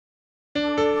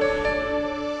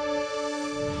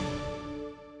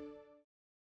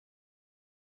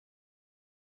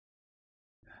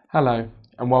Hello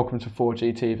and welcome to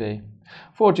 4G TV,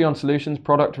 4G on Solutions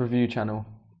product review channel.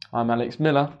 I'm Alex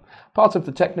Miller, part of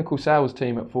the technical sales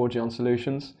team at 4G on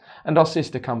Solutions and our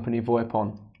sister company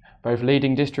VoIP, both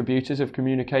leading distributors of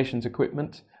communications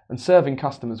equipment and serving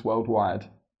customers worldwide.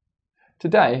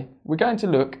 Today we're going to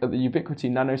look at the Ubiquiti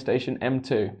NanoStation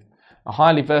M2, a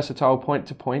highly versatile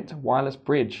point-to-point wireless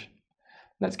bridge.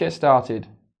 Let's get started.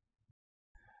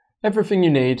 Everything you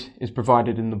need is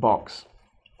provided in the box.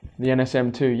 The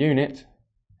NSM2 unit,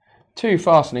 2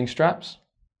 fastening straps,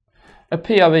 a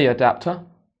PoE adapter,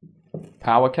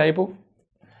 power cable,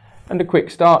 and a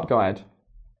quick start guide.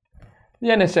 The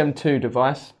NSM2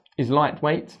 device is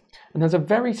lightweight and has a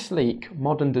very sleek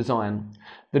modern design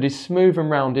that is smooth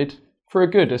and rounded for a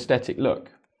good aesthetic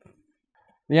look.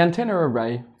 The antenna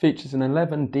array features an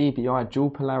 11 dBi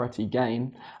dual polarity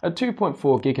gain at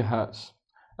 2.4 GHz.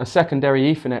 A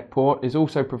secondary Ethernet port is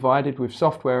also provided with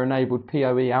software-enabled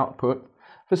PoE output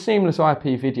for seamless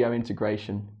IP video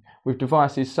integration with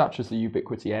devices such as the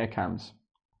Ubiquiti airMAX.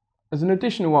 As an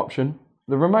additional option,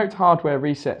 the remote hardware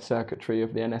reset circuitry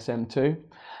of the NSM2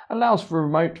 allows for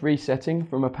remote resetting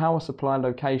from a power supply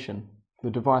location.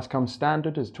 The device comes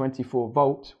standard as 24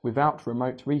 volt without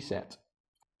remote reset.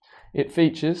 It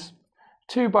features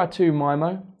 2x2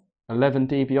 MIMO, 11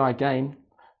 dBi gain,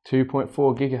 2.4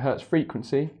 GHz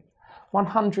frequency,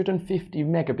 150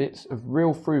 megabits of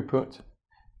real throughput,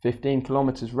 15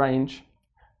 km range,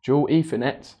 dual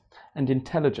Ethernet, and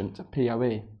intelligent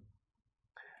PoE.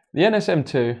 The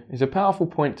NSM2 is a powerful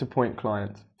point-to-point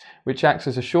client, which acts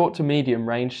as a short to medium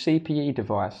range CPE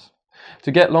device.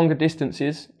 To get longer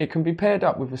distances, it can be paired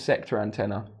up with a sector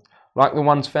antenna, like the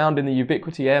ones found in the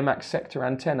Ubiquiti airMAX sector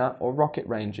antenna or rocket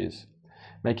ranges,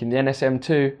 making the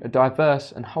NSM2 a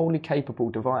diverse and wholly capable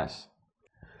device.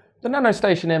 The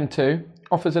NanoStation M2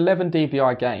 offers 11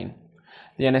 dBi gain.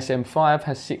 The NSM5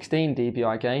 has 16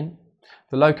 dBi gain,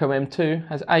 the Loco M2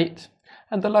 has 8,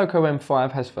 and the Loco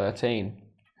M5 has 13.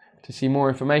 To see more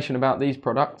information about these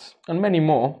products and many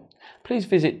more, please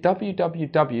visit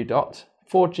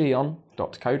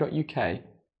www.4gion.co.uk.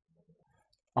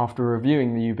 After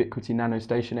reviewing the Ubiquiti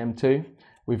NanoStation M2,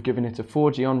 we've given it a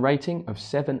 4G on rating of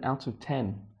 7 out of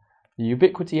 10. The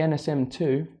Ubiquiti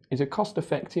NSM2 is a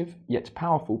cost-effective yet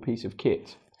powerful piece of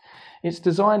kit. Its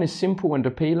design is simple and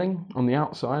appealing on the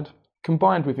outside,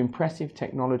 combined with impressive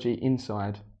technology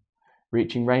inside,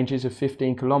 reaching ranges of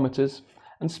 15 kilometers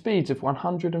and speeds of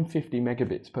 150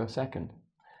 megabits per second.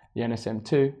 The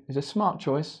NSM2 is a smart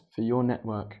choice for your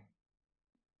network.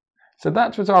 So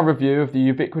that was our review of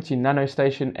the Ubiquiti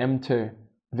NanoStation M2.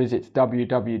 Visit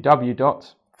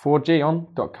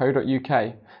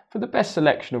www.4gion.co.uk for the best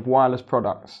selection of wireless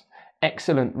products,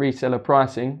 excellent reseller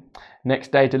pricing,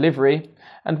 next day delivery,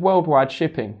 and worldwide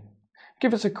shipping.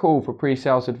 Give us a call for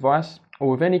pre-sales advice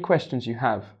or with any questions you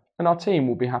have, and our team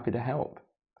will be happy to help.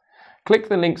 Click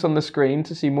the links on the screen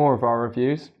to see more of our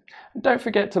reviews, and don't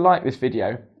forget to like this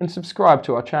video and subscribe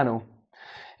to our channel.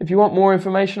 If you want more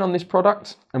information on this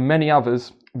product and many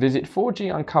others, visit 4G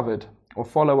Uncovered or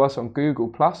follow us on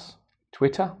Google+,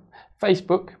 Twitter,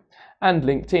 Facebook and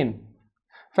LinkedIn.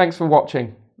 Thanks for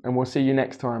watching, and we'll see you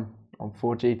next time on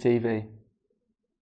 4G TV.